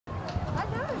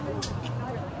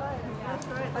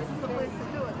This is the place to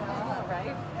do it now.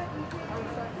 Right?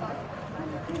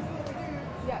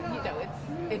 Yeah, you know,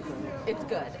 it's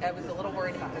good. I was a little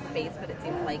worried about the space, but it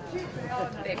seems like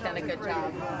they've done a good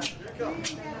job. You know,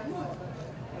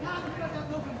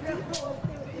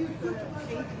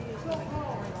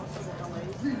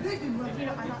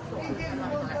 I'm not sure.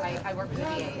 I work with the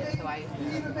VA, so I can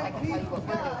tell you what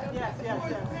we're doing. Yes.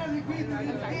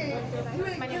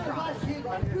 My name's Rob.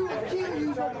 You will kill you,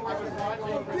 motherfuckers.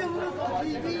 Film this on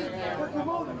TV or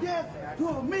promote death to a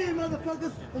million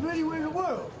motherfuckers from anywhere in the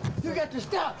world. You got to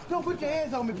stop. Don't put your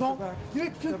hands on me, bump. I'll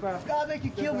make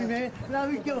you kill me, man. And I'll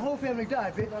make your whole family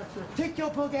die, bitch. Take your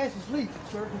punk ass to sleep,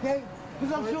 okay?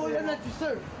 Because I'm sure you're not your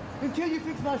servant. Until you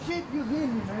fix my shit, you'll leave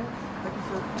me, man. Thank you,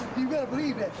 sir. You gotta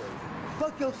believe that.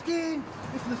 Fuck your skin.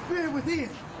 It's the spirit within.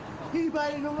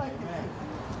 Anybody don't like that?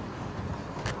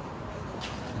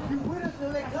 You with us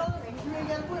in that color, you ain't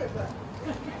gotta worry about it.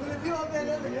 But if you on that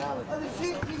other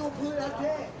shit, you gonna pull it out your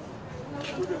ass.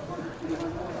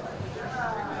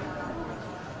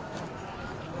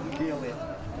 Deal with.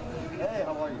 Hey,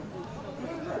 how are you?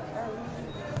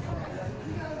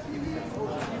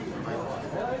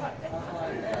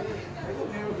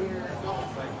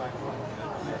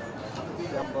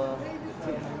 Number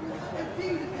 10.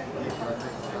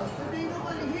 Ain't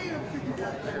nobody here to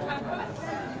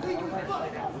figure it out.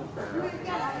 You ain't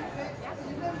got it.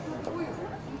 You never took the wheel.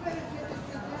 You better get this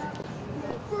shit down.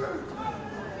 Bird.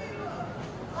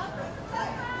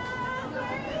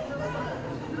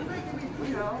 You're making me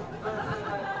feel.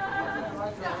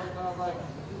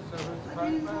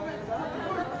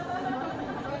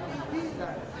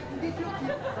 Get your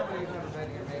kid.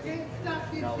 Stop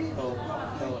this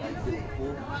shit.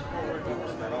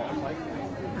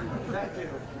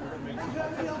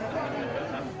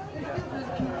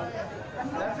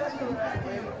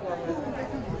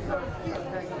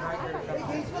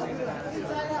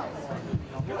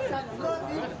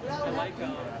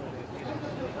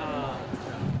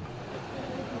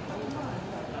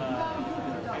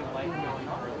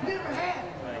 Never had.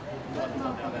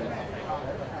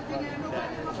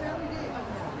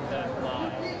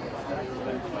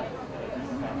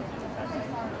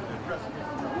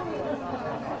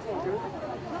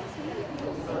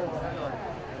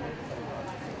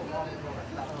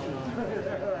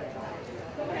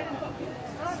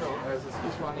 So as a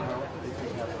speech running out, they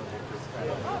can have this kind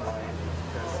of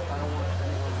because I don't want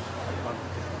anyone.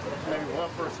 Maybe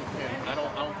one person can. I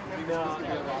don't think it's going to be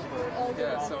a lot, but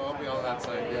yeah. So I'll be on that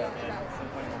side. Yeah.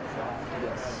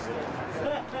 Yes.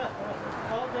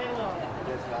 All day long.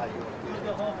 That's value. You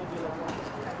go home and do it.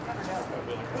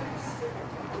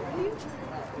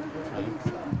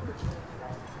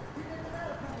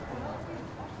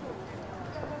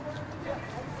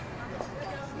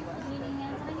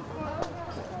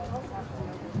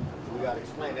 We got to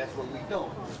explain that's what we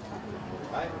doing,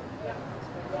 right?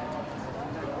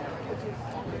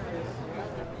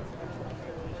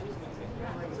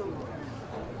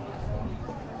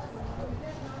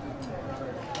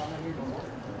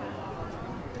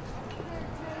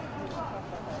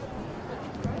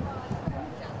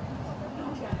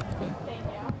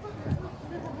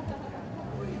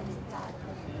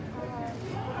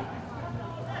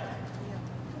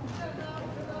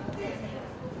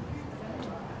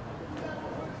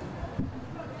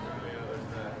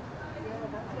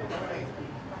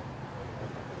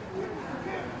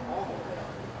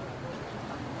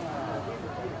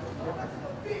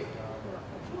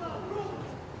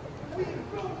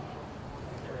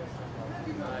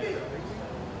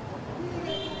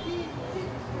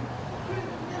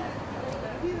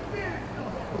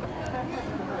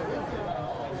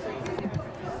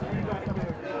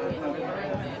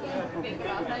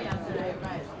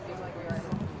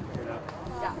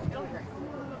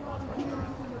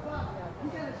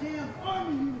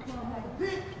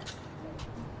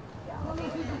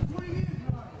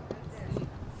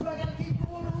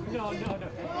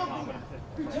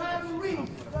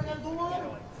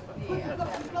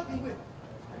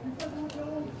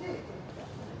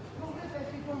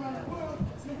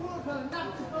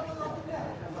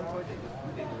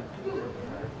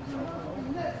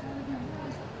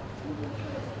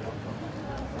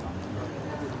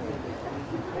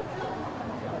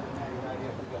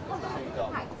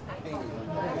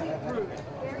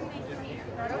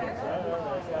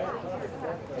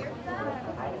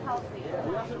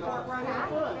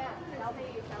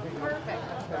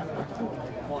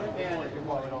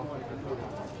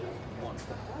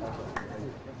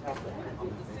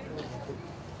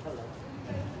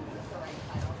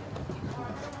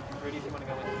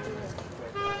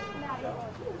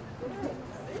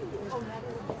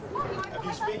 If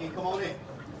you're speaking, come on in.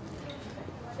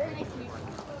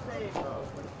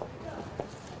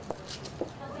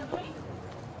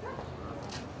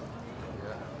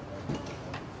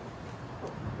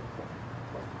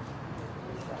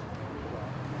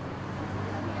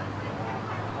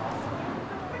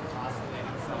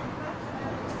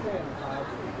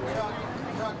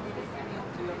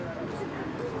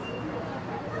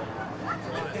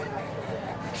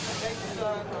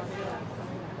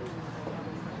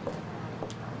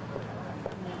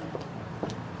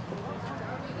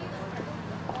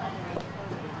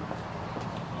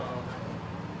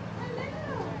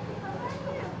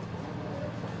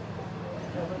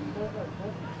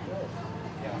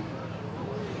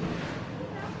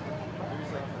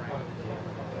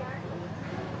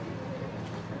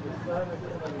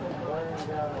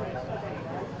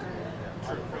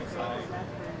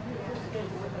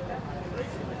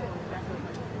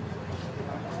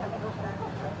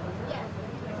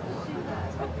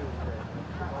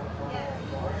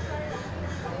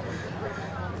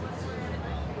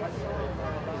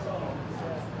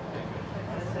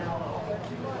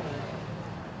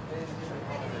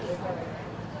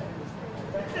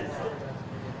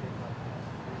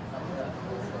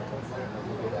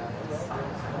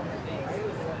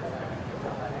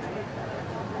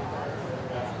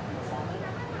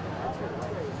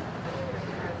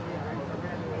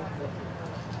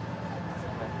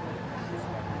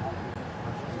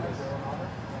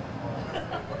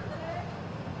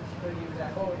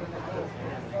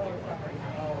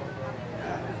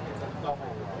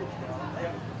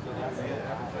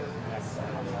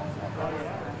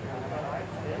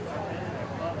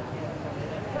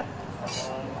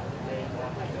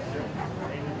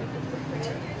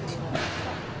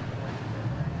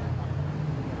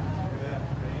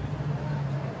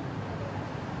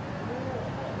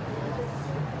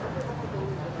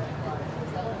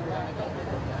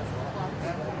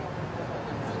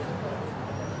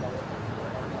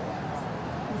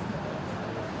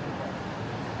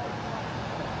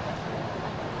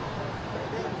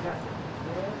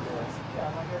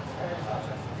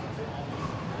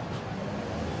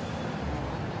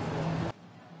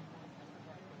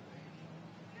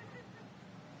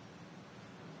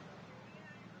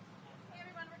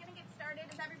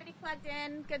 Plugged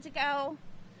in, good to go.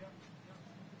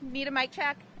 Need a mic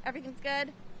check? Everything's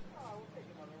good?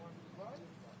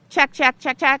 Check, check,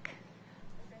 check, check.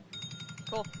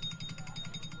 Cool.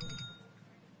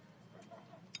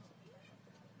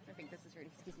 I think this is ready.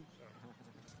 Excuse me.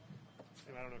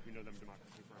 And I don't know if you know them,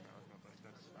 Democracy for America, but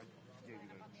I gave you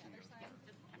the CEO.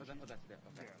 Oh, that's there.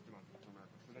 Okay. Yeah, Democracy for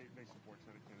America. So they support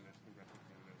Senate candidates, congressional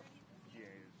candidates,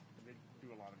 GAs. They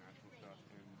do a lot of national stuff,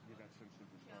 and we've had since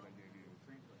the start I gave you.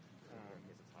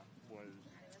 Was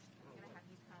I'm gonna have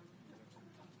you come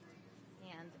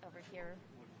stand over here.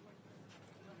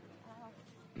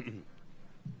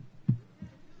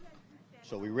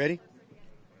 So we ready?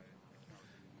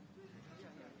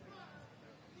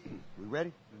 We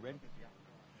ready? We ready?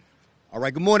 All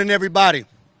right, good morning, everybody.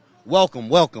 Welcome,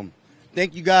 welcome.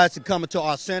 Thank you guys for coming to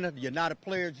our center, the United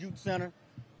Players Youth Center,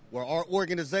 where our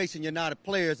organization, United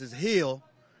Players, is here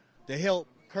to help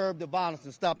curb the violence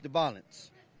and stop the violence.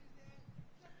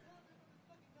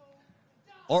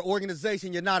 Our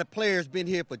organization, United Players, been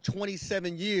here for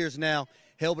 27 years now,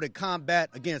 helping to combat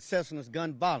against senseless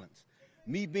gun violence.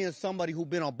 Me being somebody who's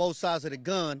been on both sides of the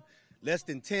gun, less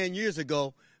than 10 years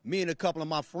ago, me and a couple of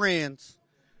my friends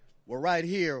were right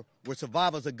here, were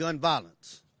survivors of gun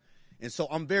violence. And so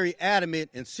I'm very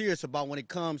adamant and serious about when it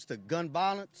comes to gun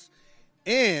violence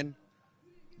and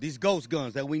these ghost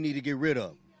guns that we need to get rid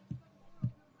of.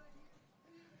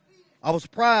 I was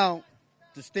proud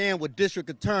to stand with District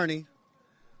Attorney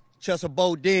Chesa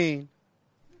Boudin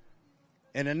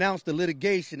and announced the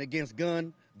litigation against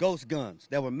ghost guns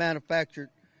that were manufactured.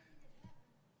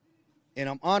 And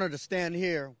I'm honored to stand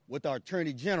here with our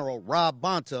Attorney General, Rob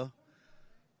Bonta,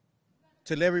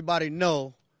 to let everybody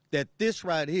know that this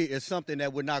right here is something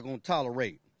that we're not going to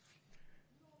tolerate.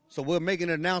 So we're making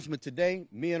an announcement today,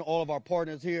 me and all of our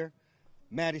partners here,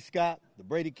 Maddie Scott, the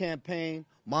Brady Campaign,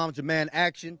 Moms Demand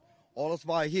Action, all of us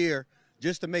right here,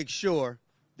 just to make sure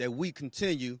that we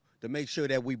continue to make sure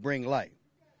that we bring light.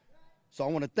 So I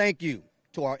want to thank you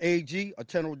to our AG,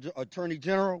 Attorney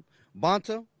General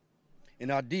Bonta,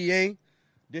 and our DA,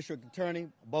 District Attorney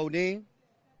Boudin,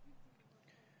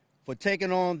 for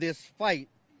taking on this fight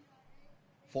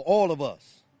for all of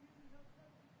us.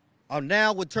 I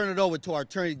now will turn it over to our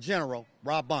Attorney General,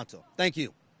 Rob Bonta. Thank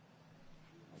you.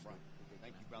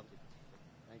 Thank you, brother.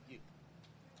 Thank you.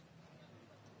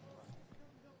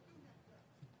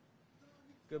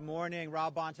 Good morning.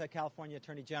 Rob Bonta, California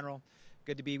Attorney General.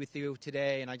 Good to be with you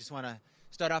today. And I just want to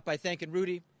start off by thanking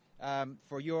Rudy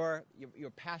for your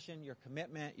passion, your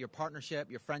commitment, your partnership,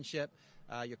 your friendship,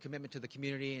 your commitment to the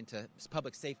community and to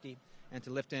public safety and to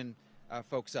lifting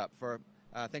folks up.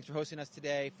 Thanks for hosting us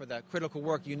today, for the critical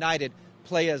work United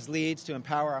Players leads to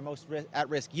empower our most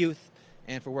at-risk youth,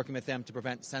 and for working with them to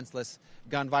prevent senseless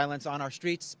gun violence on our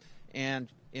streets and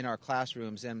in our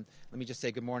classrooms. And let me just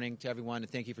say good morning to everyone and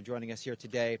thank you for joining us here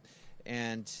today.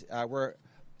 And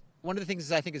one of the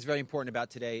things I think is very important about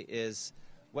today is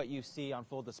what you see on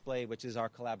full display, which is our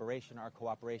collaboration, our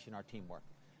cooperation, our teamwork.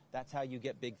 That's how you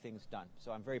get big things done.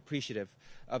 So I'm very appreciative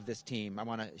of this team. I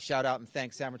want to shout out and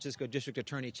thank San Francisco District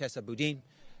Attorney Chesa Boudin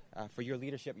for your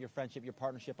leadership, your friendship, your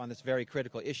partnership on this very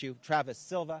critical issue. Travis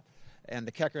Silva and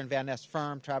the Kecker and Van Ness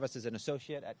firm. Travis is an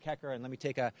associate at Kecker, and let me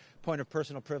take a point of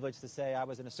personal privilege to say I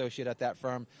was an associate at that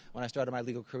firm when I started my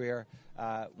legal career.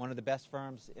 One of the best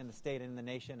firms in the state and in the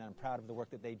nation, and I'm proud of the work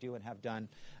that they do and have done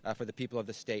for the people of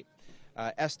the state.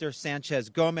 Esther Sanchez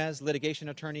Gomez, litigation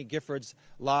attorney, Giffords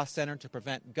Law Center to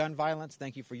Prevent Gun Violence.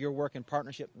 Thank you for your work and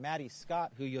partnership. Maddie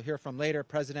Scott, who you'll hear from later,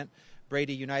 President,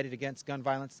 Brady United Against Gun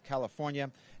Violence, California,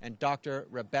 and Dr.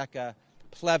 Rebecca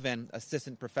Plevin,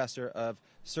 assistant professor of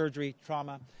surgery,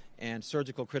 trauma, and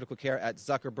surgical critical care at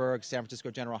Zuckerberg San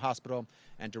Francisco General Hospital,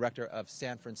 and director of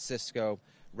San Francisco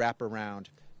Wraparound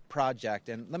Project.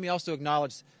 And let me also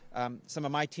acknowledge some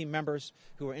of my team members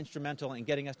who were instrumental in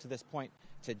getting us to this point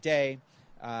today.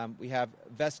 We have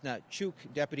Vesna Chuk,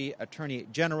 Deputy Attorney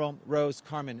General, Rose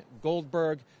Carmen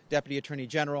Goldberg, Deputy Attorney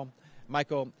General,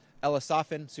 Michael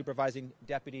Elisofin, Supervising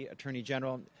Deputy Attorney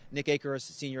General, Nick Akers,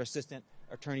 Senior Assistant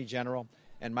Attorney General,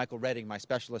 and Michael Redding, my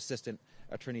Special Assistant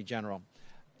Attorney General.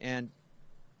 And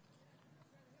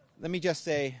let me just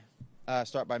say,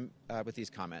 start with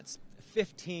these comments.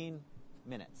 15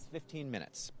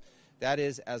 minutes. That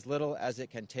is as little as it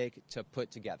can take to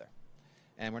put together.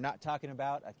 And we're not talking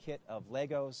about a kit of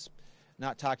Legos,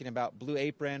 not talking about Blue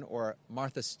Apron or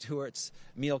Martha Stewart's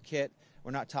meal kit.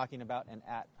 We're not talking about an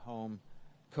at-home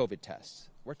COVID test.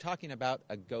 We're talking about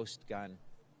a ghost gun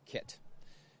kit.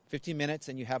 15 minutes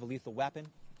and you have a lethal weapon,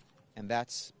 and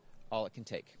that's all it can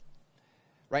take.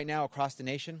 Right now, across the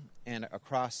nation and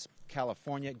across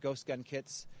California, ghost gun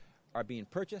kits are being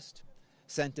purchased,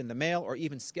 sent in the mail, or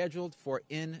even scheduled for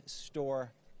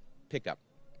in-store pickup.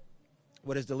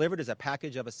 What is delivered is a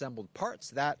package of assembled parts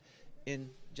that, in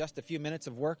just a few minutes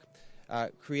of work,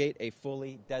 create a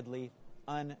fully deadly,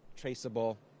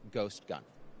 untraceable ghost gun.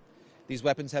 These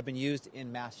weapons have been used in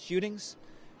mass shootings.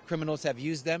 Criminals have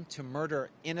used them to murder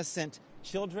innocent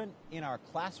children in our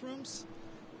classrooms.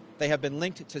 They have been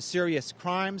linked to serious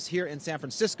crimes here in San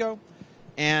Francisco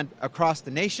and across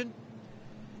the nation.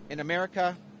 In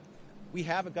America, we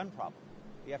have a gun problem.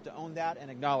 We have to own that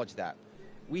and acknowledge that.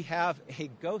 We have a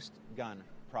ghost gun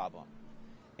problem.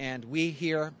 And we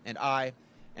here, and I,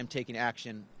 am taking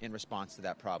action in response to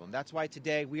that problem. That's why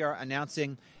today we are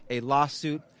announcing a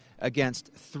lawsuit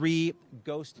against 3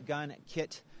 ghost gun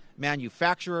kit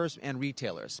manufacturers and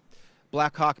retailers: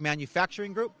 Blackhawk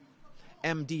Manufacturing Group,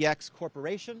 MDX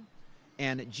Corporation,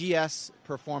 and GS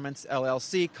Performance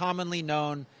LLC, commonly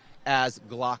known as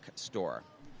Glock Store.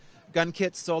 Gun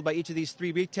kits sold by each of these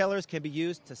 3 retailers can be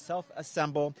used to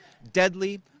self-assemble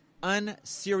deadly,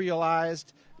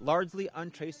 unserialized, largely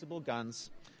untraceable guns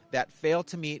that fail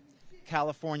to meet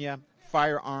California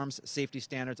firearms safety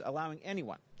standards, allowing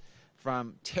anyone,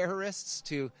 from terrorists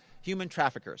to human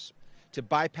traffickers, to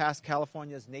bypass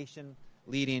California's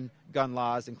nation-leading gun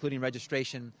laws, including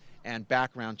registration and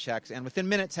background checks, and within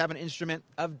minutes have an instrument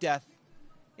of death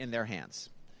in their hands.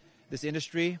 This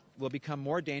industry will become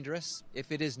more dangerous if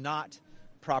it is not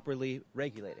properly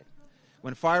regulated.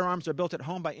 When firearms are built at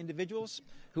home by individuals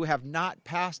who have not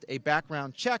passed a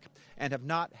background check and have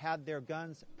not had their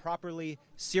guns properly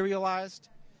serialized,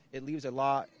 it leaves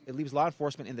law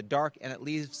enforcement in the dark, and it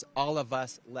leaves all of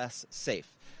us less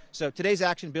safe. So today's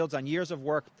action builds on years of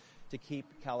work to keep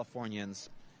Californians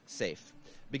safe.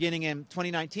 Beginning in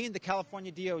 2019, the California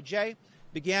DOJ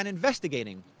began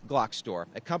investigating Glock Store,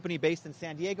 a company based in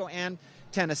San Diego and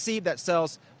Tennessee that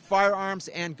sells firearms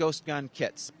and ghost gun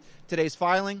kits. Today's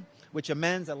filing, which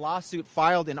amends a lawsuit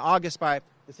filed in August by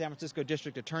the San Francisco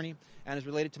District Attorney and is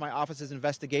related to my office's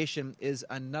investigation, is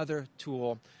another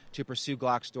tool to pursue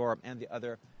Glock Store and the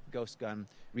other ghost gun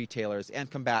retailers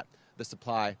and combat the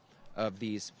supply of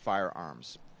these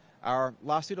firearms. Our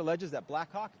lawsuit alleges that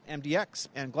Blackhawk, MDX,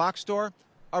 and Glock Store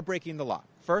are breaking the law.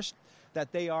 First,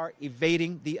 that they are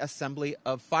evading the assembly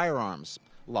of firearms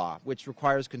law, which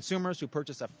requires consumers who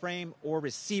purchase a frame or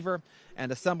receiver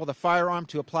and assemble the firearm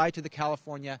to apply to the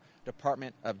California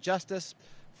Department of Justice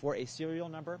for a serial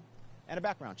number and a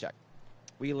background check.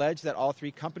 We allege that all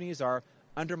three companies are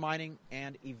undermining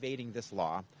and evading this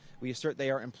law. We assert they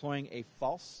are employing a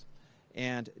false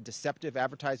and deceptive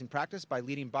advertising practice by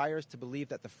leading buyers to believe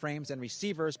that the frames and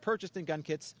receivers purchased in gun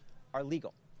kits are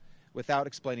legal, without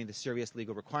explaining the serious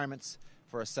legal requirements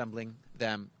for assembling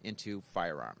them into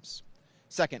firearms.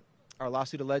 Second, our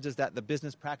lawsuit alleges that the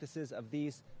business practices of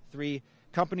these three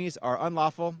companies are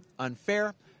unlawful,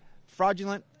 unfair,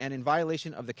 fraudulent, and in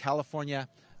violation of the California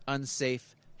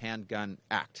Unsafe Handgun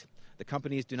Act. The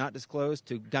companies do not disclose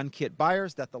to gun kit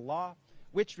buyers that the law,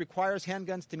 which requires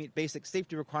handguns to meet basic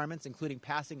safety requirements, including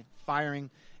passing, firing,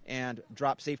 and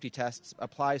drop safety tests,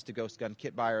 applies to ghost gun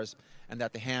kit buyers, and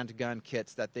that the handgun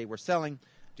kits that they were selling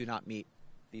do not meet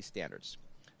these standards.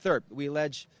 Third, we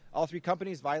allege all three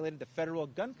companies violated the Federal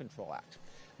Gun Control Act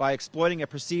by exploiting a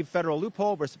perceived federal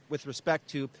loophole with respect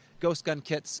to ghost gun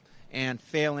kits and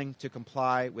failing to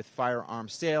comply with firearm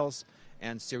sales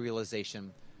and serialization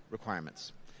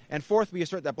requirements. And fourth, we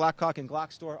assert that Blackhawk and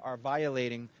Glock Store are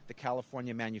violating the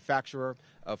California manufacturer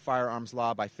of firearms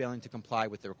law by failing to comply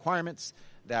with the requirement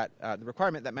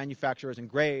that manufacturers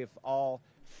engrave all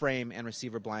frame and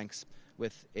receiver blanks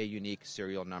with a unique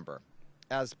serial number.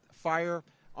 As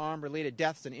firearm-related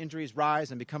deaths and injuries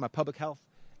rise and become a public health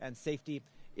and safety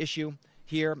issue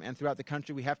here and throughout the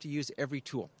country, we have to use every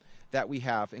tool that we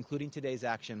have, including today's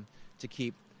action, to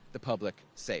keep the public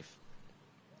safe.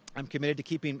 I'm committed to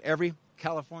keeping every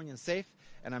Californian safe,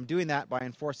 and I'm doing that by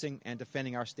enforcing and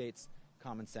defending our state's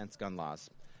common sense gun laws.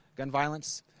 Gun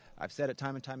violence, I've said it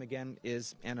time and time again,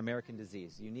 is an American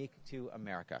disease, unique to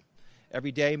America.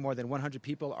 Every day, more than 100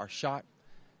 people are shot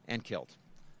and killed.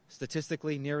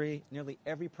 Statistically, nearly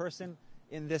every person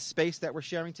in this space that we're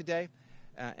sharing today,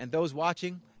 and those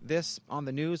watching this on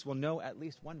the news, will know at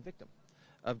least one victim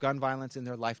of gun violence in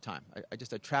their lifetime.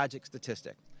 Just a tragic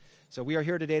statistic. So we are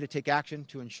here today to take action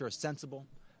to ensure sensible,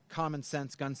 common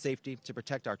sense gun safety to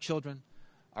protect our children,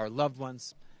 our loved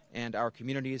ones, and our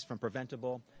communities from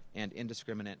preventable and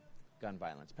indiscriminate gun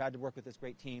violence. Proud to work with this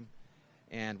great team.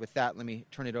 And with that, let me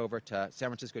turn it over to San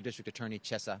Francisco District Attorney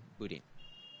Chesa Boudin.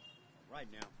 Right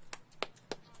now.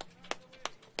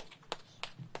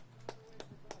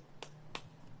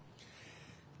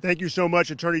 Thank you so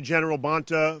much, Attorney General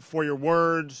Bonta, for your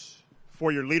words,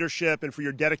 for your leadership, and for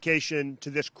your dedication to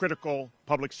this critical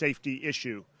public safety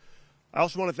issue. I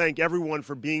also want to thank everyone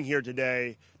for being here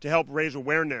today to help raise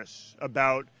awareness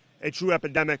about a true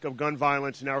epidemic of gun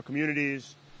violence in our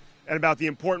communities and about the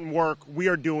important work we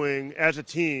are doing as a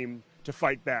team to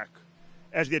fight back.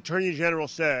 As the Attorney General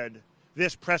said,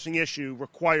 this pressing issue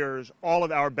requires all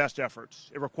of our best efforts.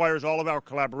 It requires all of our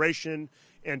collaboration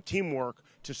and teamwork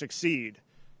to succeed,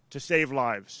 to save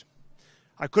lives.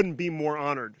 I couldn't be more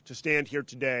honored to stand here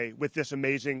today with this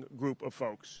amazing group of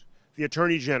folks, the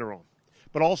Attorney General,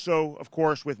 but also, of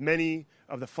course, with many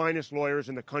of the finest lawyers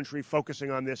in the country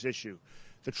focusing on this issue,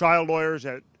 the trial lawyers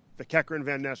at the Kecker and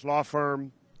Van Ness law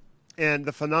firm, and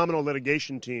the phenomenal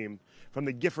litigation team from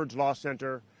the Giffords Law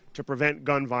Center to Prevent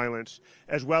Gun Violence,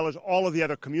 as well as all of the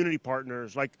other community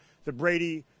partners like the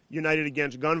Brady United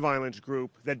Against Gun Violence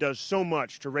group that does so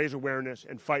much to raise awareness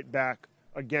and fight back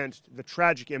against the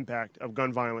tragic impact of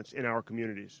gun violence in our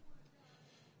communities.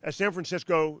 As San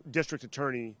Francisco District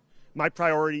Attorney, my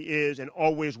priority is and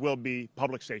always will be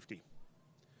public safety.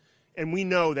 And we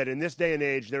know that in this day and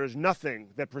age, there is nothing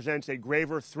that presents a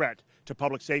graver threat to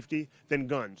public safety than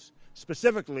guns,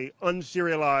 specifically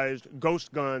unserialized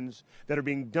ghost guns that are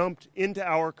being dumped into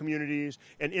our communities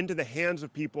and into the hands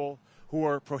of people who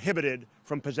are prohibited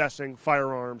from possessing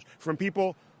firearms, from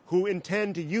people who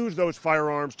intend to use those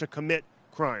firearms to commit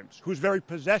crimes, whose very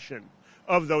possession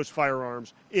of those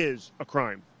firearms is a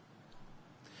crime.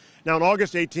 Now, on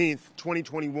August 18th,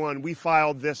 2021, we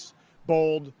filed this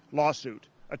bold lawsuit,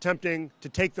 attempting to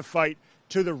take the fight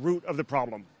to the root of the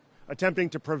problem, attempting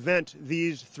to prevent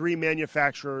these three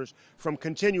manufacturers from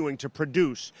continuing to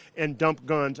produce and dump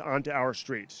guns onto our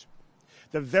streets.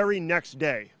 The very next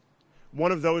day,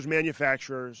 one of those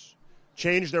manufacturers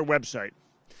changed their website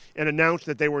and announced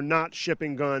that they were not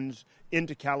shipping guns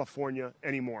into California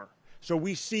anymore. So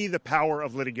we see the power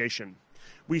of litigation.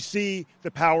 We see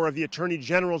the power of the Attorney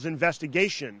General's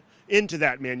investigation into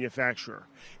that manufacturer.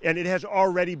 And it has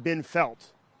already been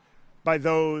felt by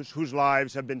those whose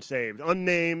lives have been saved.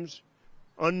 Unnamed,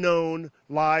 unknown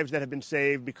lives that have been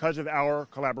saved because of our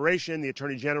collaboration, the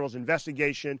Attorney General's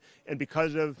investigation, and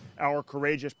because of our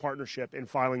courageous partnership in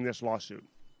filing this lawsuit.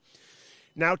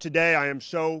 Now today, I am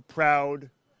so proud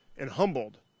and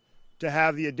humbled to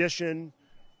have the addition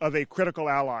of a critical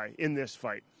ally in this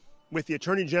fight. With the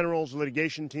Attorney General's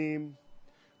litigation team,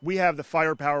 we have the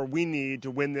firepower we need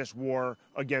to win this war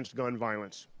against gun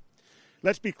violence.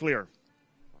 Let's be clear.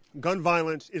 Gun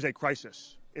violence is a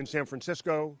crisis in San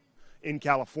Francisco, in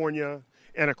California,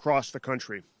 and across the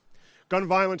country. Gun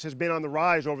violence has been on the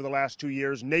rise over the last 2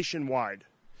 years nationwide.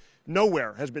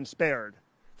 Nowhere has been spared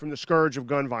from the scourge of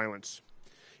gun violence.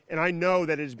 And I know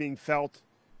that it is being felt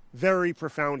very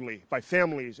profoundly by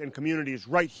families and communities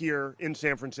right here in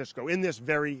San Francisco, in this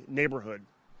very neighborhood.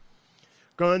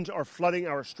 Guns are flooding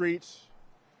our streets.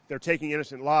 They're taking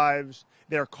innocent lives.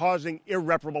 They're causing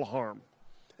irreparable harm.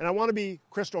 And I want to be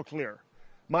crystal clear.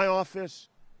 My office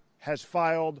has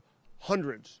filed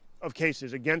hundreds of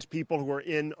cases against people who are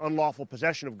in unlawful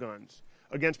possession of guns,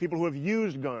 against people who have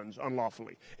used guns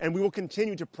unlawfully. And we will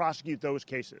continue to prosecute those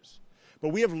cases. But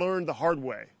we have learned the hard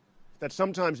way that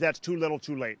sometimes that's too little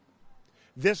too late.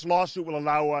 This lawsuit will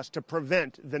allow us to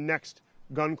prevent the next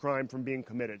gun crime from being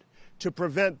committed, to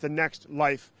prevent the next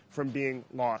life from being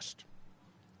lost.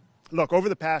 Look, over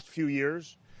the past few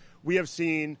years, we have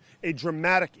seen a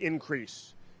dramatic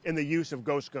increase in the use of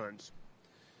ghost guns.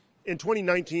 In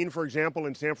 2019, for example,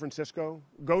 in San Francisco,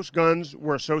 ghost guns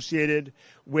were associated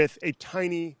with a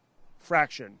tiny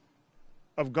fraction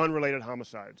of gun-related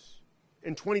homicides.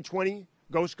 In 2020,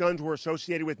 ghost guns were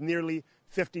associated with nearly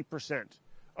 50%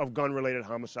 of gun-related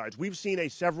homicides. We've seen a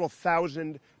several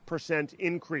thousand%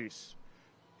 increase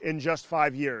in just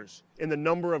 5 years in the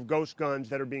number of ghost guns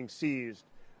that are being seized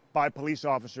by police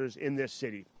officers in this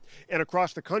city. And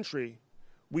across the country,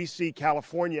 we see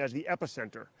California as the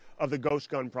epicenter of the ghost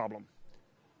gun problem.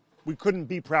 We couldn't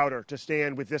be prouder to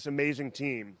stand with this amazing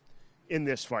team in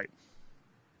this fight.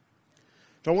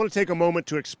 So I want to take a moment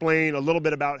to explain a little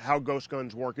bit about how ghost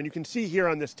guns work. And you can see here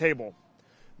on this table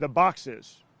the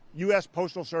boxes, U.S.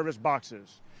 Postal Service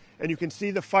boxes, and you can see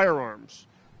the firearms,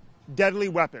 deadly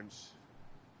weapons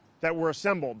that were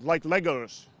assembled like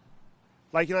Legos,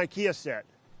 like an IKEA set,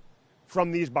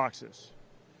 from these boxes.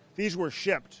 These were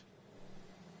shipped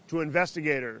to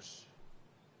investigators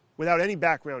without any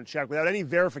background check, without any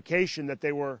verification that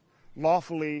they were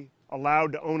lawfully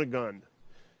allowed to own a gun.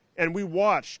 And we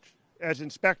watched as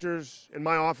inspectors in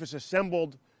my office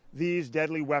assembled these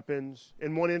deadly weapons,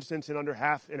 in one instance in under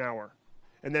half an hour,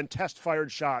 and then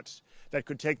test-fired shots that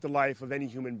could take the life of any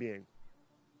human being.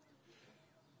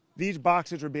 These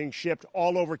boxes are being shipped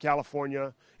all over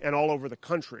California and all over the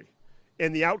country,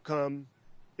 and the outcome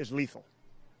is lethal.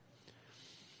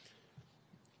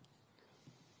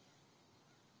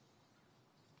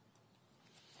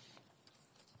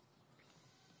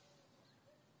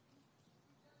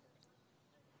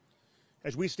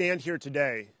 As we stand here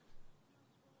today,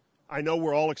 I know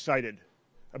we're all excited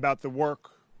about the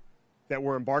work that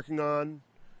we're embarking on,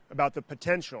 about the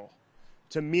potential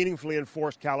to meaningfully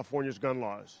enforce California's gun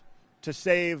laws, to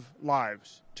save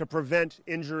lives, to prevent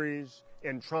injuries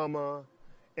and trauma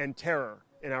and terror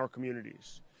in our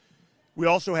communities. We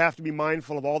also have to be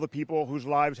mindful of all the people whose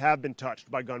lives have been touched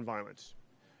by gun violence,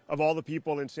 of all the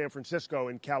people in San Francisco,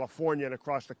 in California, and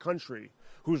across the country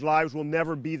whose lives will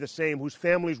never be the same, whose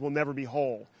families will never be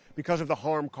whole because of the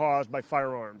harm caused by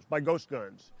firearms, by ghost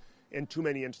guns, in too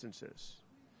many instances.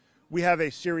 We have a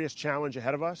serious challenge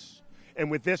ahead of us, and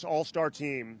with this all-star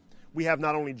team, we have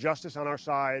not only justice on our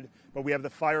side, but we have the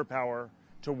firepower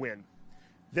to win.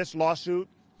 This lawsuit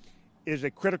is a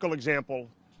critical example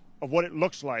of what it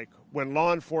looks like when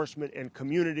law enforcement and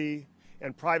community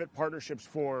and private partnerships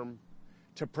form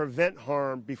to prevent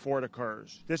harm before it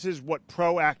occurs. This is what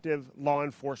proactive law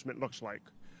enforcement looks like.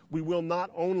 We will not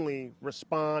only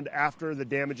respond after the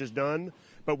damage is done,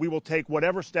 but we will take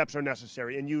whatever steps are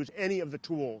necessary and use any of the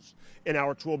tools in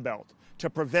our tool belt to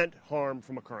prevent harm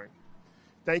from occurring.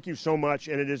 Thank you so much,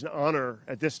 and it is an honor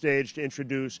at this stage to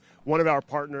introduce one of our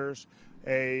partners,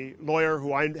 a lawyer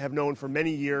who I have known for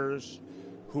many years,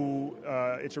 who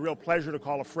it's a real pleasure to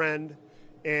call a friend,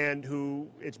 and who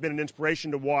it's been an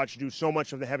inspiration to watch do so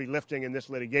much of the heavy lifting in this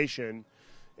litigation,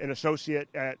 an associate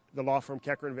at the law firm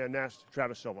Kecker & Van Nest,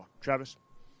 Travis Silva. Travis.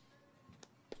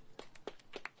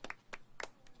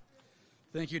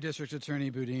 Thank you, District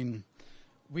Attorney Boudin.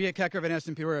 We at Kecker, Van Nest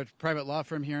 & Peter are a private law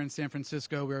firm here in San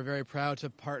Francisco. We are very proud to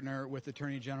partner with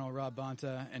Attorney General Rob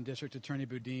Bonta and District Attorney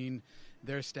Boudin,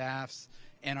 their staffs,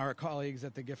 and our colleagues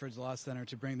at the Giffords Law Center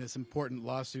to bring this important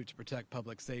lawsuit to protect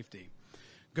public safety.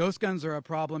 Ghost guns are a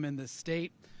problem in this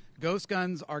state. Ghost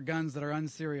guns are guns that are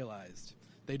unserialized.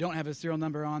 They don't have a serial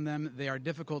number on them. They are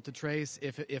difficult to trace,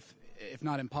 if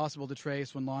not impossible to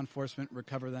trace, when law enforcement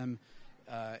recover them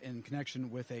in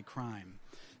connection with a crime.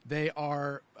 They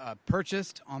are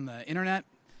purchased on the internet.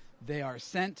 They are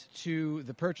sent to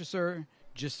the purchaser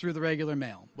just through the regular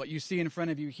mail. What you see in front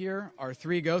of you here are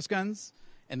 3 ghost guns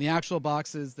and the actual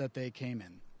boxes that they came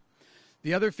in.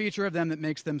 The other feature of them that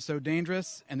makes them so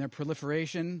dangerous and their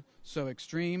proliferation so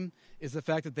extreme is the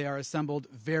fact that they are assembled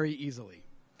very easily.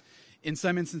 In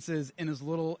some instances, in as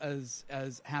little as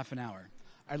half an hour.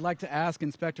 I'd like to ask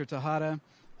Inspector Tejada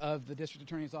of the District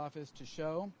Attorney's Office to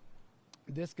show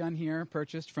this gun here,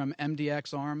 purchased from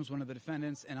MDX Arms, one of the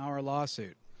defendants in our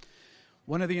lawsuit.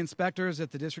 One of the inspectors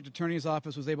at the District Attorney's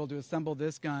Office was able to assemble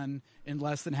this gun in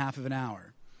less than half of an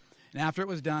hour. And after it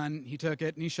was done, he took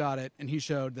it and he shot it, and he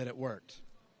showed that it worked.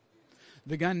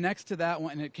 The gun next to that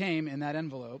one, and it came in that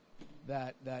envelope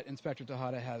that Inspector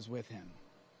Tejada has with him.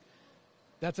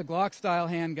 That's a Glock-style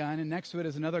handgun, and next to it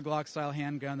is another Glock-style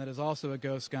handgun that is also a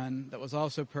ghost gun that was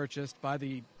also purchased by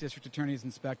the District Attorney's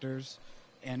inspectors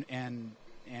and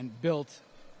built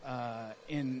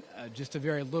in just a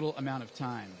very little amount of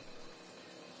time.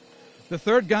 The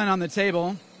third gun on the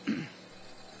table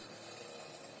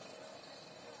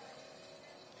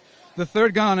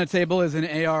is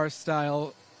an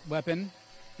AR-style weapon.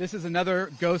 This is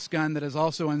another ghost gun that is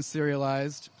also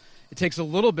unserialized. It takes a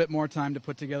little bit more time to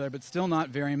put together, but still not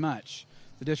very much.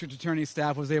 The District Attorney's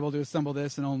staff was able to assemble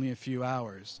this in only a few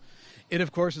hours. It,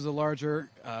 of course, is a larger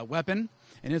weapon,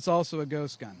 and it's also a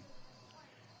ghost gun.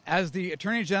 As the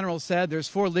Attorney General said, there's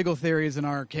 4 legal theories in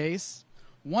our case.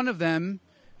 One of them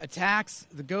attacks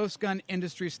the ghost gun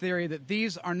industry's theory that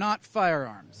these are not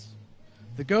firearms.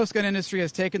 The ghost gun industry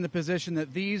has taken the position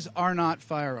that these are not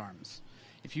firearms.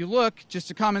 If you look, just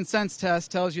a common sense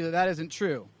test tells you that that isn't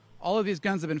true. All of these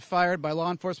guns have been fired by law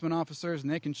enforcement officers,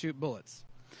 and they can shoot bullets.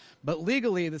 But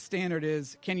legally, the standard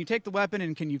is, can you take the weapon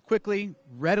and can you quickly,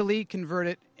 readily convert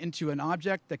it into an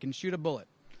object that can shoot a bullet?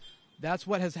 That's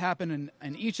what has happened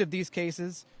in each of these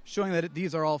cases, showing that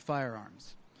these are all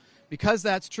firearms. Because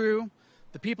that's true,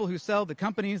 the people who sell, the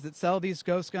companies that sell these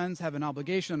ghost guns have an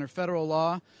obligation under federal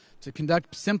law to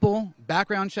conduct simple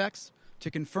background checks to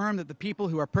confirm that the people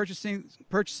who are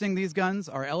purchasing these guns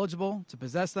are eligible to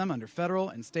possess them under federal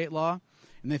and state law,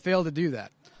 and they fail to do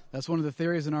that. That's one of the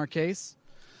theories in our case.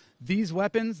 These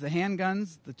weapons, the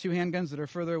handguns, the 2 handguns that are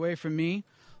further away from me,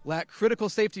 lack critical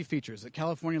safety features that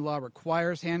California law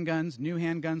requires handguns, new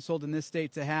handguns sold in this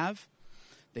state to have.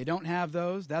 They don't have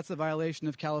those. That's a violation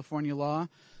of California law.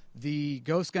 The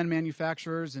ghost gun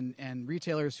manufacturers and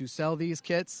retailers who sell these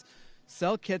kits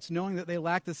sell kits knowing that they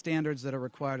lack the standards that are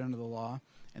required under the law,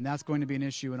 and that's going to be an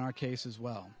issue in our case as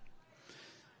well.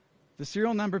 The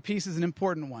serial number piece is an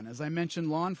important one. As I mentioned,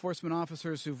 law enforcement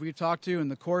officers who we've talked to in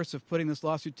the course of putting this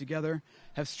lawsuit together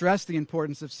have stressed the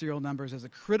importance of serial numbers as a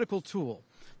critical tool.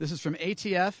 This is from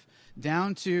ATF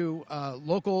down to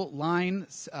local line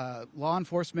law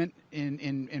enforcement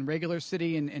in regular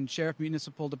city and sheriff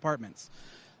municipal departments.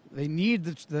 They need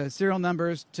the serial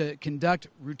numbers to conduct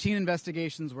routine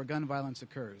investigations where gun violence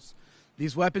occurs.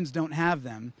 These weapons don't have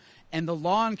them. And the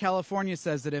law in California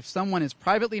says that if someone is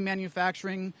privately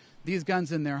manufacturing these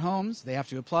guns in their homes, they have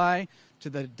to apply to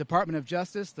the Department of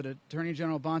Justice that Attorney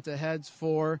General Bonta heads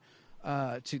for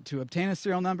to obtain a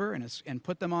serial number and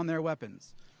put them on their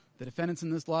weapons. The defendants in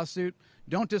this lawsuit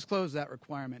don't disclose that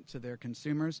requirement to their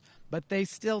consumers, but they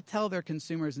still tell their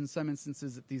consumers in some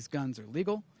instances that these guns are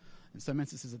legal, in some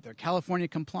instances that they're California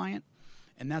compliant,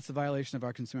 and that's a violation of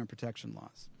our consumer protection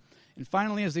laws. And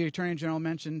finally, as the Attorney General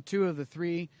mentioned, 2 of the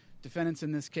 3 defendants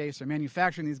in this case are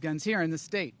manufacturing these guns here in the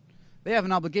state. They have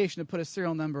an obligation to put a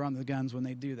serial number on the guns when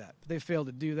they do that. If they fail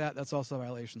to do that, that's also a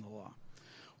violation of the law.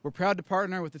 We're proud to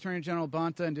partner with Attorney General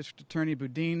Bonta and District Attorney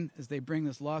Boudin as they bring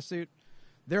this lawsuit.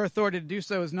 Their authority to do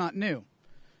so is not new.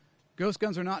 Ghost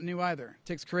guns are not new either. It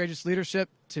takes courageous leadership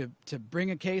to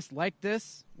bring a case like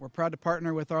this. We're proud to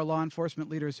partner with our law enforcement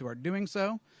leaders who are doing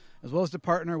so, as well as to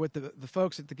partner with the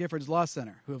folks at the Giffords Law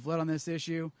Center who have led on this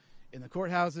issue in the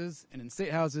courthouses and in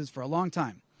state houses for a long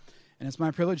time. And it's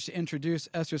my privilege to introduce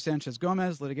Esther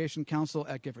Sanchez-Gomez, litigation counsel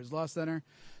at Giffords Law Center,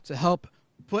 to help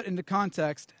put into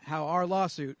context how our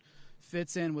lawsuit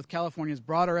fits in with California's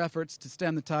broader efforts to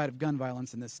stem the tide of gun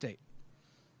violence in this state.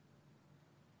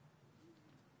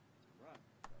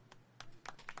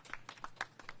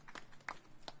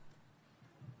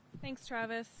 Thanks,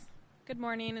 Travis. Good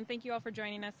morning, and thank you all for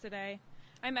joining us today.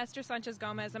 I'm Esther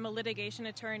Sanchez-Gomez. I'm a litigation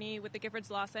attorney with the Giffords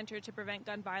Law Center to Prevent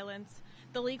Gun Violence,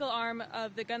 the legal arm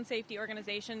of the gun safety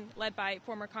organization led by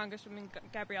former Congresswoman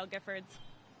Gabrielle Giffords.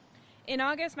 In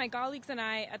August, my colleagues and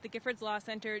I at the Giffords Law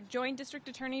Center joined District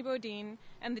Attorney Boudin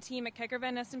and the team at Kecker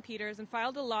Van Ness & Peters and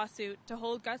filed a lawsuit to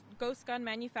hold ghost gun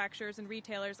manufacturers and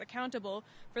retailers accountable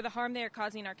for the harm they are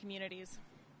causing our communities.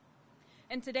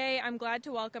 And today, I'm glad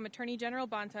to welcome Attorney General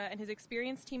Bonta and his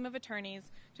experienced team of attorneys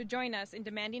to join us in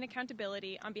demanding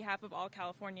accountability on behalf of all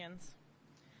Californians.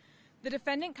 The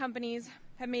defendant companies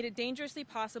have made it dangerously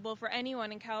possible for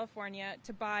anyone in California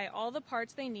to buy all the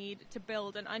parts they need to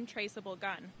build an untraceable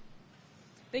gun.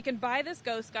 They can buy this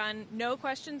ghost gun, no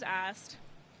questions asked,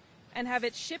 and have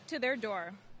it shipped to their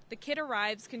door. The kit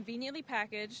arrives conveniently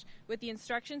packaged with the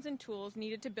instructions and tools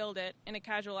needed to build it in a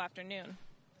casual afternoon.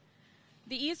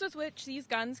 The ease with which these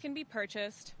guns can be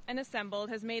purchased and assembled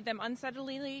has made them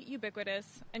unsettlingly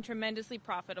ubiquitous and tremendously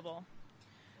profitable.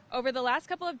 Over the last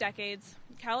couple of decades,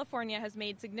 California has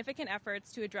made significant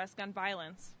efforts to address gun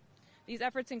violence. These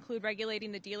efforts include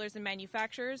regulating the dealers and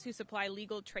manufacturers who supply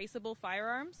legal, traceable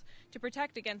firearms to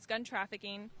protect against gun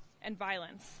trafficking and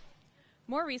violence.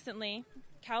 More recently,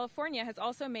 California has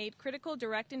also made critical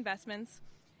direct investments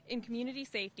in community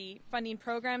safety, funding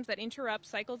programs that interrupt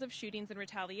cycles of shootings and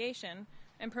retaliation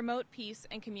and promote peace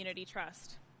and community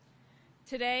trust.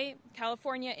 Today,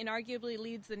 California inarguably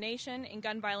leads the nation in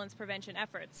gun violence prevention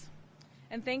efforts.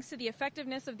 And thanks to the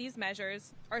effectiveness of these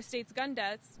measures, our state's gun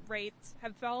death rates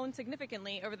have fallen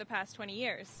significantly over the past 20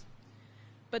 years.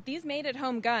 But these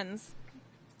made-at-home guns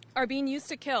are being used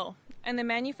to kill, and the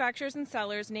manufacturers and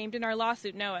sellers named in our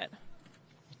lawsuit know it.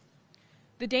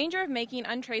 The danger of making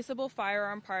untraceable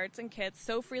firearm parts and kits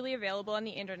so freely available on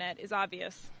the internet is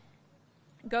obvious.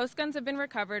 Ghost guns have been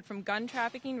recovered from gun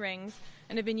trafficking rings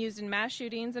and have been used in mass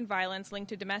shootings and violence linked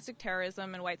to domestic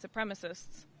terrorism and white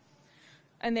supremacists.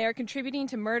 And they are contributing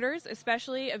to murders,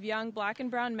 especially of young black and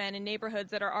brown men in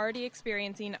neighborhoods that are already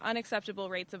experiencing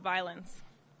unacceptable rates of violence.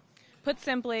 Put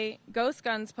simply, ghost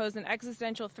guns pose an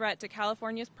existential threat to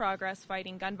California's progress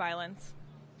fighting gun violence.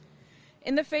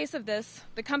 In the face of this,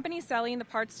 the companies selling the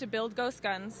parts to build ghost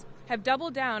guns have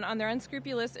doubled down on their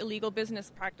unscrupulous illegal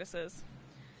business practices.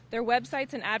 Their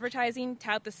websites and advertising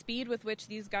tout the speed with which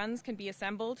these guns can be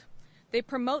assembled. They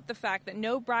promote the fact that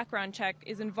no background check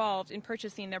is involved in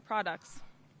purchasing their products.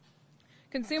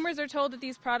 Consumers are told that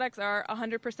these products are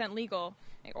 100% legal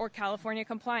or California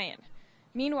compliant.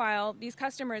 Meanwhile, these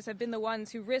customers have been the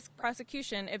ones who risk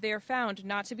prosecution if they are found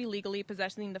not to be legally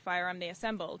possessing the firearm they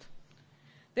assembled.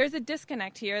 There's a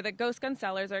disconnect here that ghost gun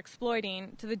sellers are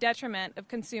exploiting to the detriment of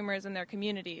consumers and their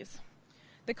communities.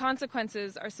 The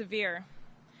consequences are severe,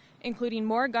 including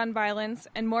more gun violence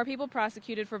and more people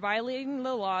prosecuted for violating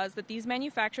the laws that these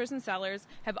manufacturers and sellers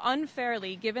have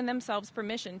unfairly given themselves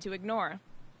permission to ignore.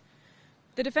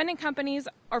 The defendant companies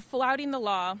are flouting the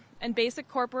law and basic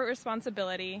corporate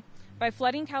responsibility by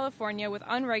flooding California with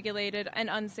unregulated and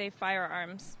unsafe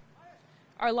firearms.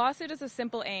 Our lawsuit has a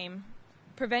simple aim: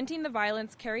 preventing the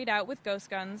violence carried out with ghost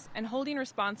guns and holding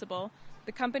responsible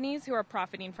the companies who are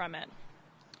profiting from it.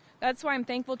 That's why I'm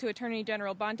thankful to Attorney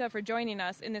General Bonta for joining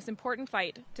us in this important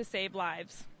fight to save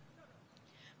lives.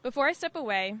 Before I step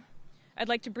away, I'd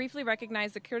like to briefly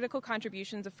recognize the critical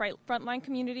contributions of frontline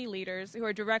community leaders who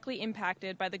are directly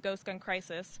impacted by the ghost gun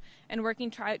crisis and working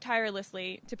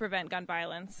tirelessly to prevent gun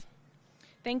violence.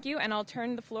 Thank you, and I'll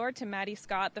turn the floor to Maddie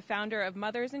Scott, the founder of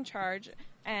Mothers in Charge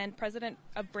and president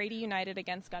of Brady United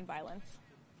Against Gun Violence.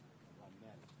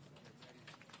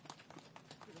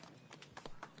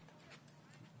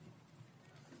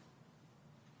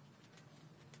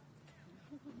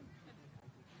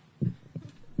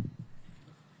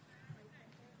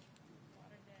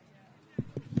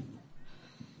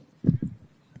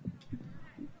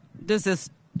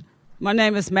 My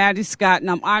name is Maddie Scott,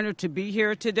 and I'm honored to be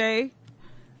here today.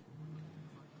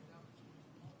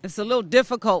 It's a little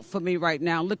difficult for me right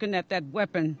now looking at that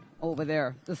weapon over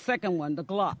there, the second one, the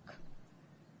Glock.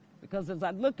 Because as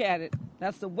I look at it,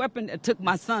 that's the weapon that took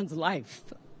my son's life.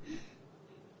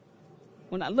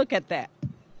 When I look at that,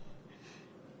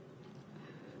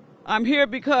 I'm here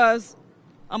because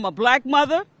I'm a black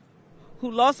mother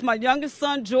who lost my youngest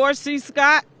son, George C.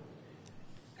 Scott,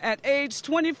 at age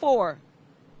 24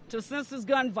 to senseless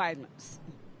gun violence.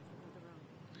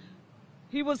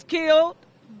 He was killed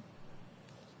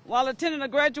while attending a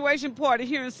graduation party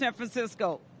here in San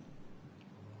Francisco.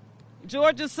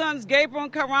 George's sons, Gabriel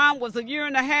and Karan, was 1.5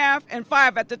 years and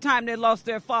 5 at the time they lost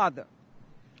their father.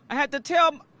 I had to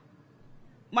tell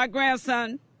my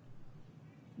grandson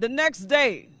the next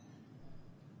day,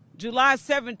 July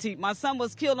 17th, my son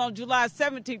was killed on July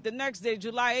 17th. The next day,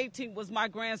 July 18th, was my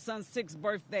grandson's 6th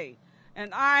birthday.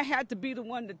 And I had to be the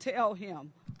one to tell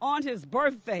him on his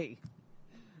birthday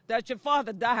that your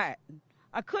father died.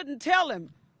 I couldn't tell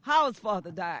him how his father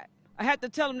died. I had to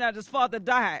tell him that his father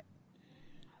died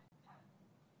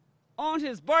on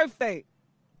his birthday.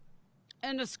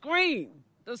 And the scream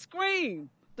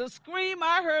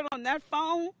I heard on that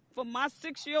phone from my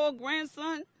 6-year-old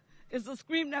grandson is a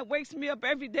scream that wakes me up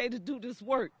every day to do this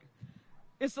work.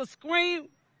 It's a scream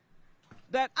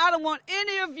that I don't want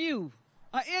any of you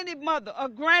or any mother or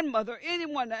grandmother,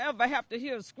 anyone to ever have to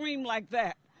hear a scream like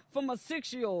that from a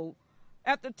 6-year-old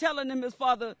after telling him his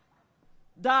father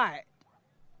died,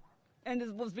 and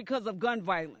it was because of gun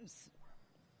violence.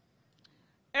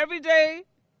 Every day,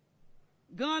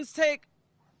 guns take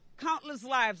countless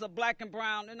lives of black and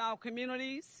brown in our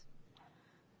communities.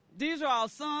 These are our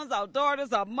sons, our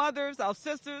daughters, our mothers, our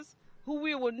sisters, who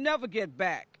we will never get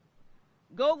back.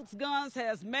 Ghost guns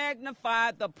has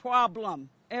magnified the problem.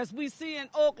 As we see in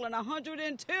Oakland,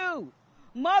 102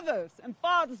 mothers and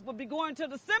fathers will be going to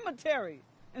the cemetery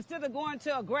instead of going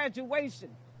to a graduation.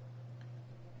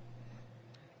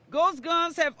 Ghost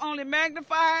guns have only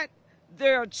magnified.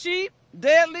 They're cheap,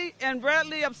 deadly, and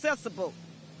readily accessible.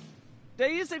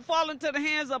 They easily fall into the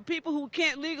hands of people who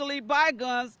can't legally buy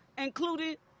guns,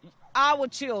 including our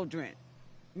children,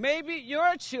 maybe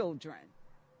your children.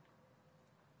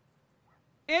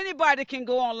 Anybody can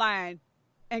go online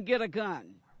and get a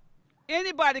gun.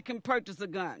 Anybody can purchase a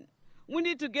gun. We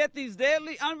need to get these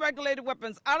deadly, unregulated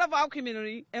weapons out of our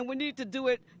community, and we need to do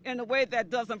it in a way that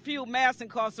doesn't fuel mass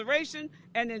incarceration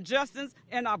and injustice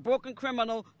in our broken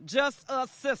criminal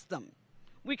justice system.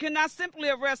 We cannot simply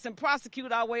arrest and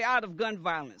prosecute our way out of gun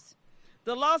violence.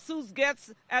 The lawsuits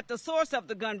gets at the source of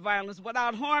the gun violence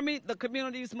without harming the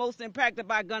communities most impacted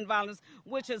by gun violence,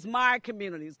 which is my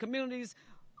communities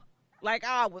like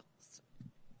ours.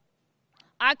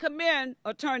 I commend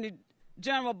Attorney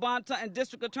General Bonta and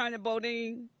District Attorney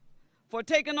Boudin for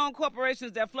taking on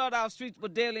corporations that flood our streets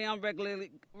with daily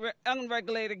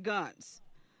unregulated guns.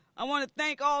 I want to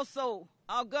thank also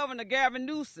our Governor Gavin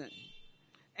Newsom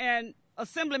and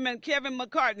Assemblyman Kevin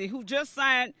McCartney, who just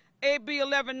signed AB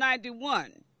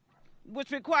 1191,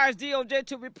 which requires DOJ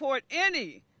to report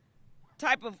any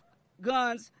type of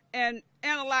guns and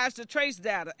analyze the trace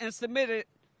data and submit it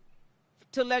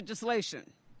to legislation.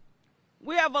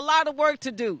 We have a lot of work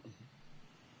to do.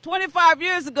 25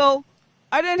 years ago,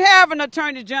 I didn't have an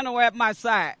attorney general at my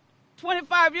side.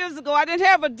 25 years ago, I didn't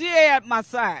have a DA at my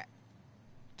side.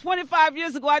 25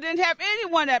 years ago, I didn't have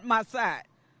anyone at my side.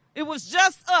 It was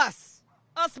just us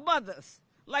mothers,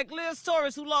 like Liz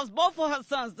Torres, who lost both of her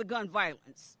sons to gun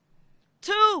violence.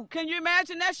 2, can you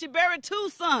imagine that? She buried 2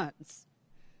 sons.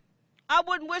 I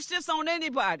wouldn't wish this on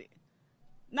anybody,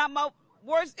 not my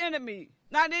worst enemy,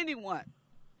 not anyone.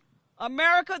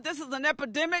 America, this is an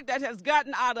epidemic that has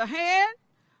gotten out of hand,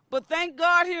 but thank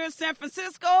God here in San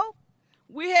Francisco,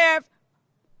 we have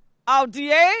our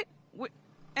DA.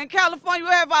 In California,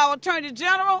 we have our Attorney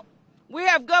General. We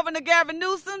have Governor Gavin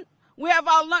Newsom. We have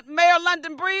our Mayor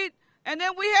London Breed. And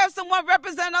then we have someone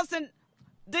represent us in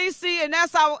D.C., and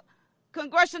that's our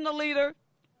congressional leader,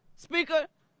 Speaker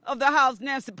of the House,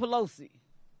 Nancy Pelosi.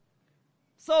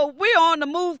 So we're on the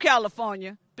move,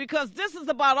 California, because this is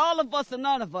about all of us and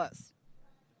none of us.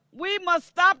 We must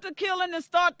stop the killing and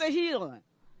start the healing.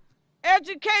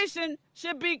 Education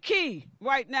should be key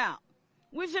right now.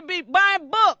 We should be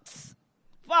buying books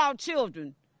for our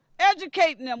children,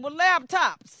 educating them with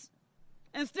laptops,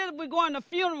 instead of we going to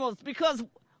funerals, because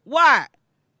why?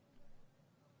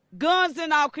 Guns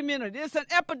in our community. It's an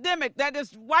epidemic that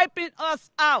is wiping us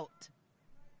out.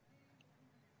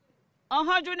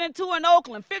 102 in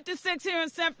Oakland, 56 here in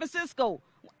San Francisco.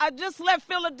 I just left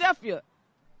Philadelphia.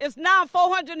 It's now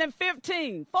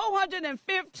 415.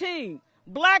 415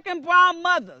 black and brown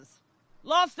mothers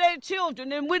lost their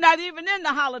children, and we're not even in the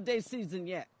holiday season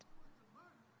yet.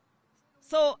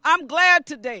 So I'm glad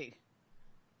today.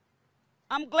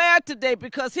 I'm glad today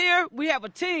because here we have a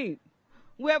team.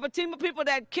 We have a team of people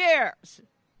that cares.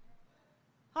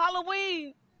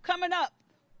 Halloween coming up.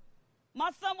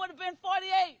 My son would have been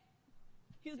 48.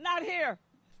 He's not here.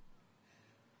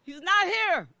 He's not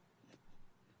here.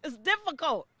 It's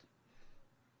difficult.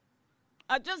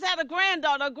 I just had a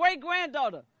granddaughter, a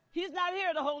great-granddaughter. He's not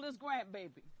here to hold his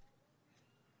grandbaby.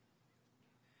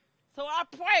 So I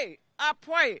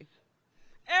pray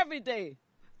every day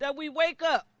that we wake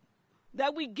up,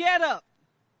 that we get up,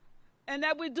 and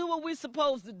that we do what we're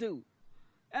supposed to do.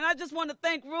 And I just want to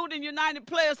thank Root and United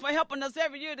Players for helping us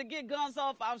every year to get guns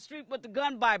off our street with the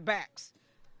gun buybacks.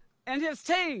 And his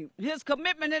team, his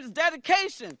commitment, his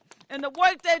dedication, and the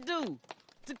work they do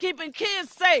to keeping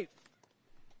kids safe.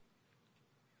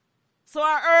 So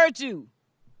I urge you,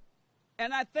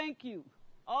 and I thank you,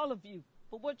 all of you,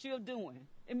 for what you're doing.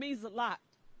 It means a lot.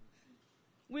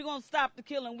 We're going to stop the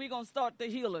killing. We're going to start the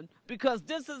healing. Because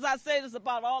this, as I say, is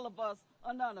about all of us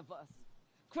or none of us.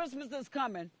 Christmas is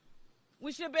coming.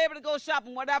 We should be able to go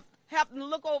shopping without having to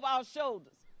look over our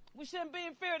shoulders. We shouldn't be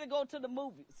in fear to go to the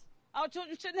movies. Our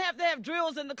children shouldn't have to have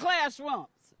drills in the classrooms.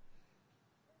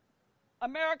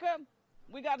 America,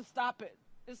 we got to stop it.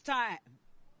 It's time.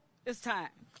 It's time.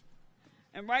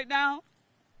 And right now,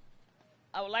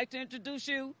 I would like to introduce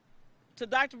you to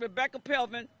Dr. Rebecca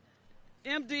Pelvin,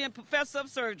 MD and Professor of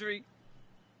Surgery,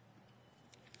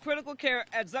 Critical Care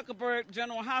at Zuckerberg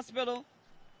General Hospital,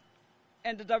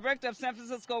 and the Director of San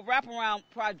Francisco Wraparound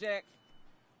Project,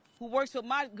 who works with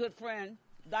my good friend,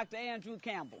 Dr. Andrew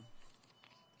Campbell.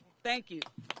 Thank you.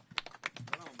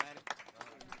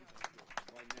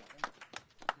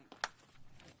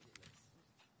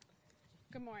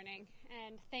 Good morning,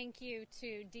 and thank you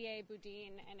to DA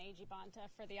Boudin and AG Bonta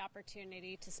for the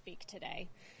opportunity to speak today.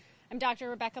 I'm Dr.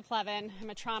 Rebecca Plevin. I'm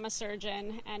a trauma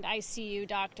surgeon and ICU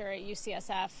doctor at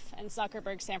UCSF and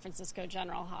Zuckerberg San Francisco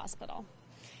General Hospital.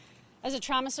 As a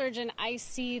trauma surgeon, I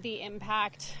see the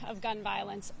impact of gun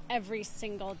violence every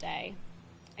single day.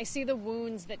 I see the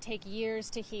wounds that take years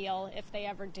to heal, if they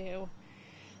ever do,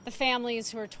 the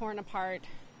families who are torn apart,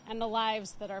 and the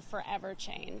lives that are forever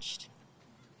changed.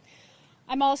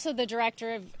 I'm also the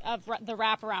director of the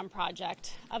Wraparound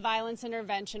Project, a violence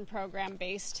intervention program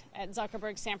based at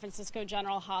Zuckerberg San Francisco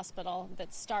General Hospital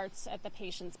that starts at the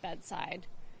patient's bedside.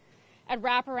 At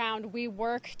Wraparound, we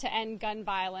work to end gun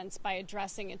violence by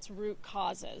addressing its root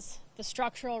causes, the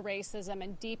structural racism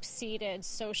and deep-seated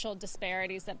social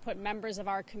disparities that put members of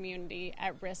our community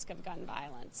at risk of gun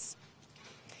violence.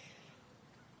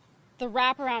 The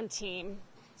Wraparound team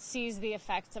sees the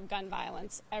effects of gun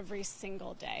violence every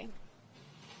single day.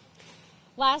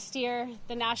 Last year,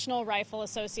 the National Rifle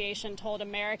Association told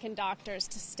American doctors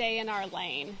to stay in our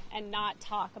lane and not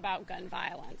talk about gun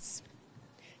violence.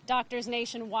 Doctors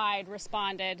nationwide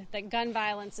responded that gun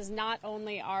violence is not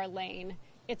only our lane,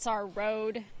 it's our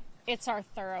road, it's our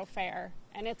thoroughfare,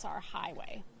 and it's our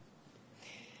highway.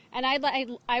 And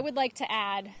I would like to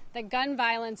add that gun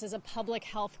violence is a public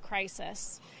health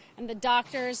crisis, and the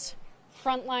doctors,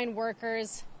 frontline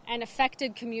workers, and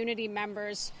affected community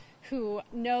members who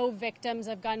know victims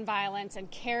of gun violence and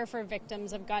care for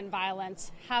victims of gun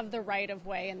violence have the right of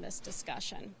way in this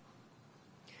discussion.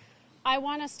 I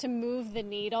want us to move the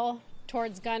needle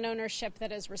towards gun ownership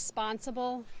that is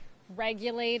responsible,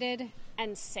 regulated,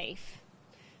 and safe.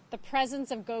 The presence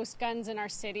of ghost guns in our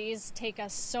cities take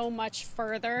us so much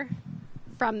further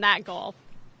from that goal.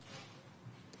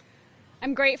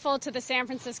 I'm grateful to the San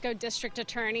Francisco District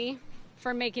Attorney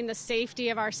for making the safety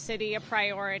of our city a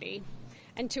priority,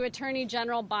 and to Attorney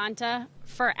General Bonta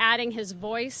for adding his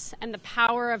voice and the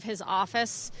power of his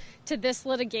office to this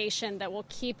litigation that will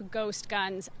keep ghost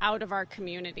guns out of our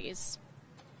communities.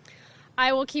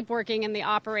 I will keep working in the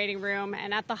operating room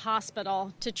and at the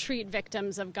hospital to treat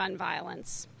victims of gun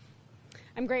violence.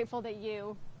 I'm grateful that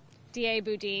you, DA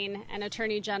Boudin, and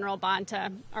Attorney General Bonta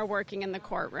are working in the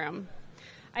courtroom.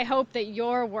 I hope that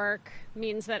your work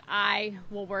means that I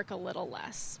will work a little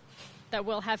less, that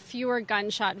we'll have fewer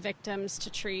gunshot victims to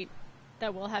treat,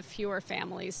 that we'll have fewer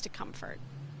families to comfort.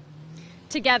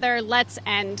 Together, let's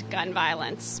end gun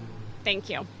violence. Thank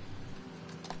you.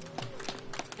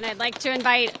 And I'd like to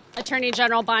invite Attorney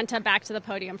General Bonta back to the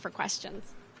podium for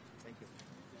questions. Thank you.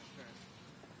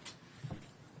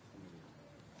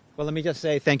 Well, let me just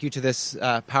say thank you to this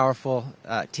powerful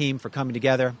team for coming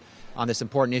together on this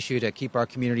important issue to keep our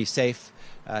community safe,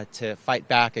 to fight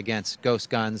back against ghost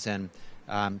guns, and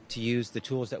to use the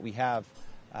tools that we have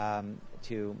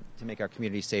to make our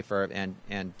community safer and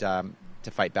to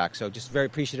fight back. So just very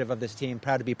appreciative of this team,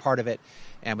 proud to be part of it.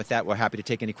 And with that, we're happy to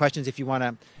take any questions. If you want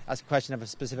to ask a question of a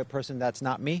specific person that's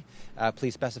not me,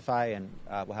 please specify, and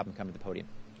we'll have them come to the podium.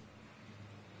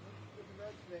 With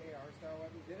regards to the AR style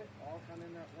weapon, did it all come in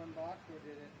that one box, or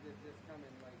did this come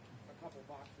in like a couple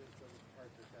boxes so the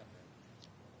parts are separate?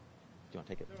 Do you want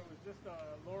to take it? So it was just a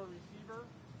lower receiver,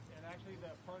 and actually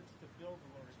the parts to build the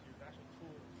lower receiver, the actual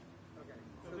tools. Okay,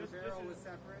 so the barrel was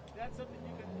separate? That's something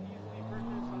you can easily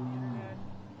purchase on the internet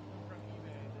from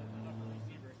eBay, the upper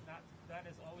receiver. It's not, that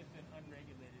has always been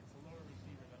unregulated. It's a lower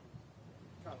receiver though.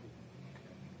 Copy.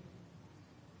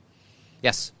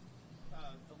 Yes.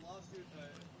 The lawsuit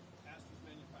asked these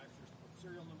manufacturers to put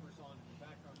serial numbers on and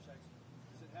background checks.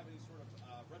 Does it have any sort of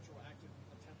retroactive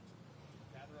attempt to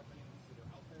gather up any of these that are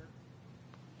out there?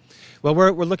 Well,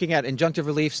 we're looking at injunctive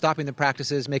relief, stopping the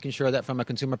practices, making sure that from a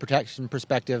consumer protection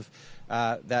perspective,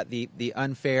 that the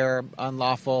unfair,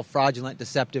 unlawful, fraudulent,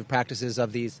 deceptive practices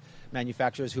of these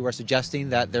manufacturers who are suggesting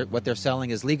that what they're selling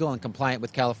is legal and compliant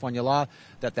with California law,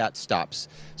 that stops.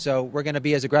 So we're going to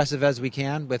be as aggressive as we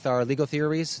can with our legal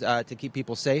theories to keep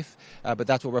people safe, but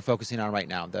that's what we're focusing on right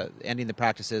now, ending the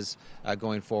practices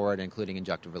going forward, including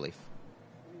injunctive relief.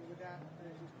 I mean, would that,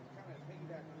 just kind of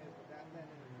piggyback on this, would that then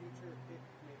in the future, if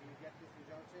maybe you get this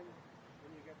injunction,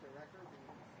 when you get the records and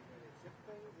you can see where they ship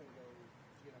things and go,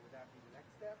 would that be the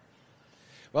next step?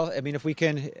 Well, I mean, if we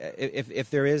can, if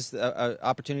there is an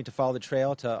opportunity to follow the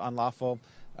trail to unlawful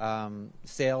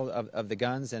sale of the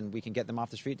guns, and we can get them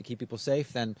off the street to keep people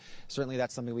safe, then certainly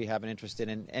that's something we have an interest in.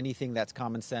 And anything that's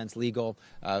common sense, legal,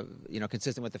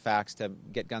 consistent with the facts to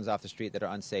get guns off the street that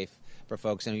are unsafe for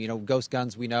folks. And ghost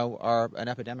guns, we know, are an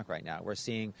epidemic right now. We're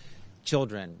seeing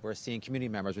children, we're seeing community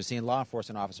members, we're seeing law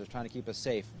enforcement officers trying to keep us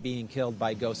safe being killed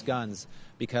by ghost guns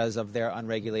because of their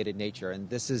unregulated nature. And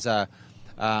this is a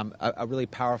really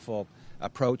powerful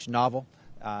approach, novel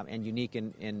and unique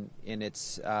in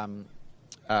its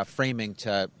framing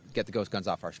to get the ghost guns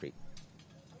off our street.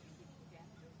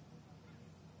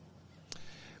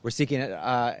 We're seeking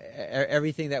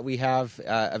everything that we have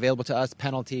available to us: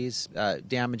 penalties,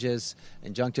 damages,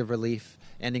 injunctive relief,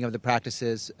 ending of the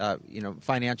practices,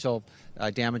 financial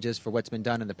damages for what's been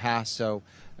done in the past. So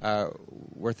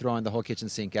we're throwing the whole kitchen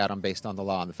sink at them based on the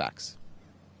law and the facts.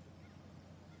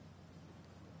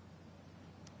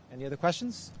 Any other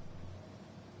questions?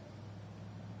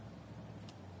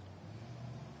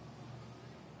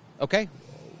 Okay.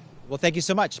 Well, thank you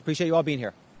so much. Appreciate you all being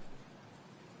here.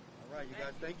 All right, you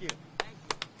guys, thank you.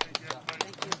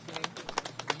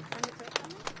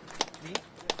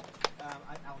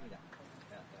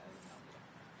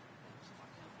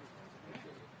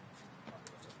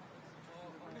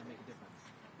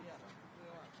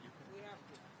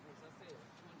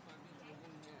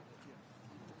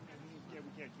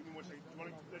 Give me 1 second.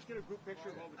 Let's get a group picture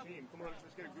of all the team. Come on,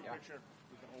 let's get a group picture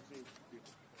with the whole team.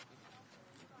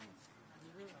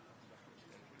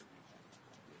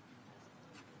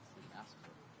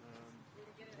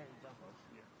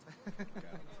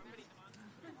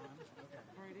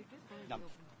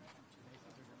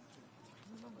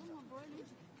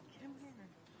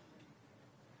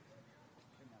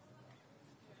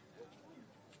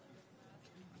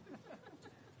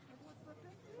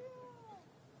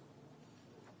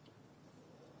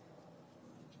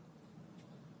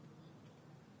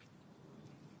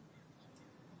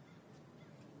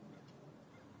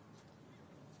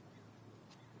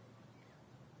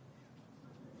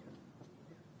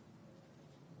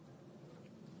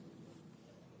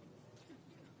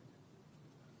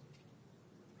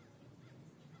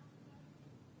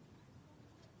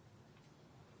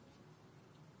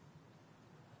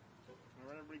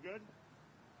 Everybody good?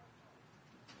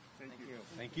 Thank you.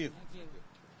 Thank you.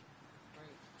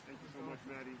 Thank you so much,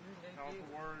 Maddie. Powerful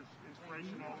words,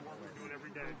 inspiration, all the work we're doing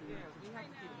every day.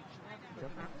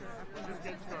 Let's just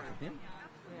get started.